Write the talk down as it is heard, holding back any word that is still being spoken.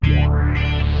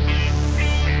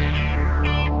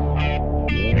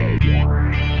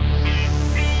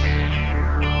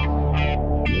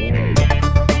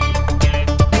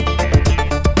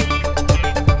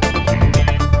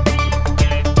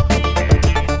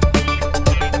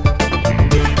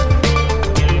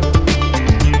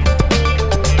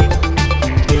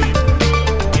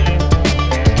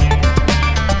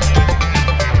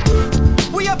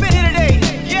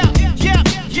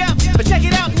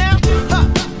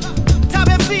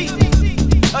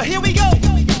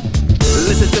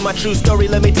true story,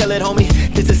 let me tell it, homie.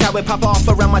 This is how it pop off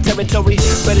around my territory.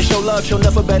 Better show love, show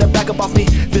never better back up off me.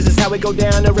 This is how it go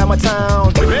down around my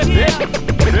town. Let me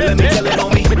tell it,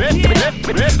 homie.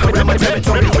 Around my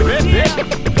territory.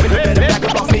 Better back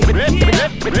up off me.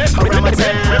 Around my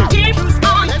town. Keep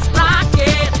on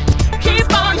rocking,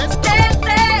 keep on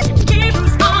dancing, keep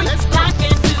on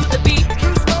rocking to the beat.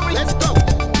 True story, let's go.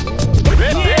 Keep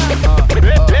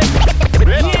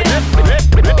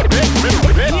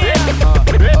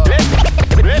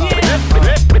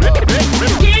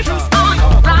on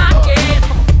rocking,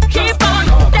 keep on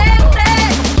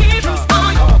dancing, keep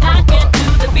on rocking to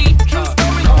the beat. True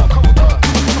story.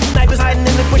 Snipers hiding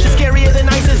in the bushes, scarier than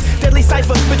ISIS. Deadly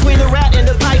cipher between the rat and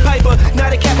the Pied Piper.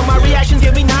 Not a cap, but my reactions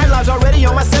give me 9 lives already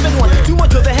on my 7th one. Too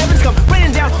much till the heavens come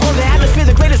raining down on the atmosphere.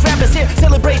 The greatest rappers here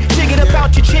celebrate, shake it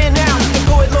about your chin now. The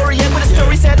poet laureate with a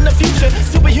story set in the future.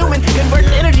 Superhuman,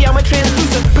 converting energy, I'm a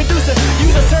transducer. Producer,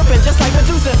 use a serpent just like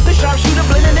Medusa. The sharpshooter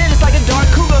blending in, it's like a dark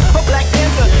cougar or Black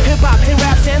Panther. Hip hop and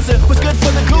rap's answer. What's good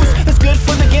for the goose, that's good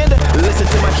for the gander. Listen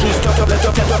to my true stuff,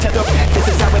 this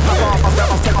is how it pop off.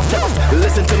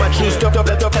 Listen to my true stuff,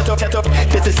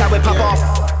 this is how it pop off.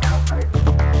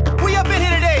 We up in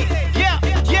here today, yeah.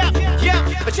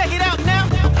 But check it out now,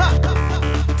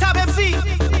 Top MC,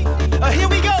 here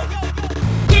we go.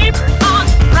 Keep on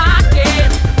rocking,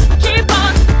 keep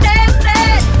on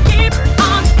dancing, keep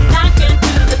on rocking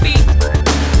to the beat.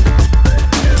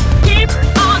 Keep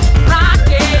on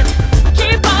rocking,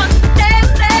 keep on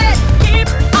dancing, keep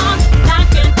on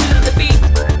rocking to the beat.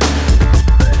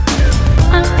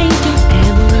 I ain't your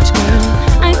average girl,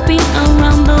 I've been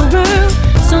around the world,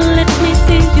 so let me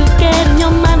see you getting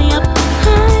your money up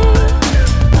high.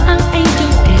 I ain't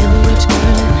your average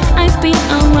girl, I've been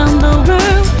around the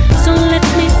world, so let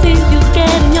me see you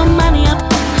getting your money up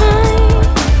high.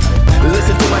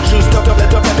 Listen to my true stuff,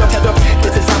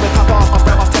 this is how it pop off.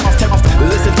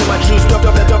 Listen to my true stuff,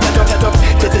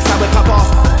 this is how it pop off.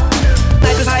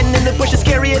 Snipers hiding in the bushes,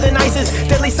 scarier than ISIS.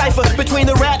 Deadly cipher between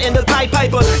the rat and the Pied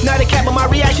Piper. Not a cap, but my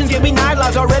reactions give me 9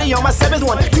 lives already on my 7th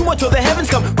one. Too much till the heavens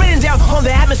come raining down on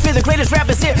the atmosphere. The greatest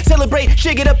rappers here celebrate,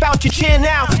 shake it about your chin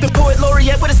now. The poet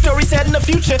laureate with a story set in the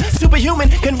future. Superhuman,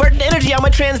 converting energy, I'm a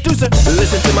transducer.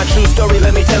 Listen to my true story,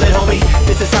 let me tell it, homie.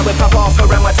 This is how it pop off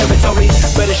around my territory.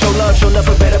 Better show love, show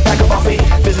never better back up off me.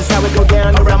 This is how it go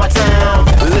down around my town.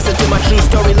 Listen to my true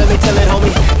story, let me tell it,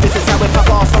 homie. This is how it pop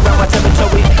off around my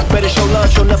territory. Better show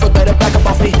love, show never better back up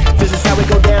off me. This is how it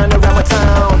go down around my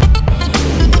town.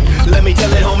 Let me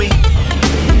tell it, homie.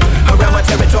 Around my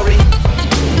territory.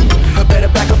 Better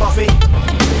back up off me.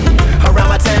 Around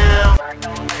my town.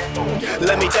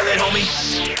 Let me tell it, homie.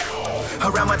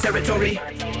 Around my territory.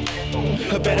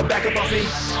 Better back up off me.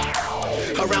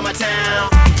 Around my town.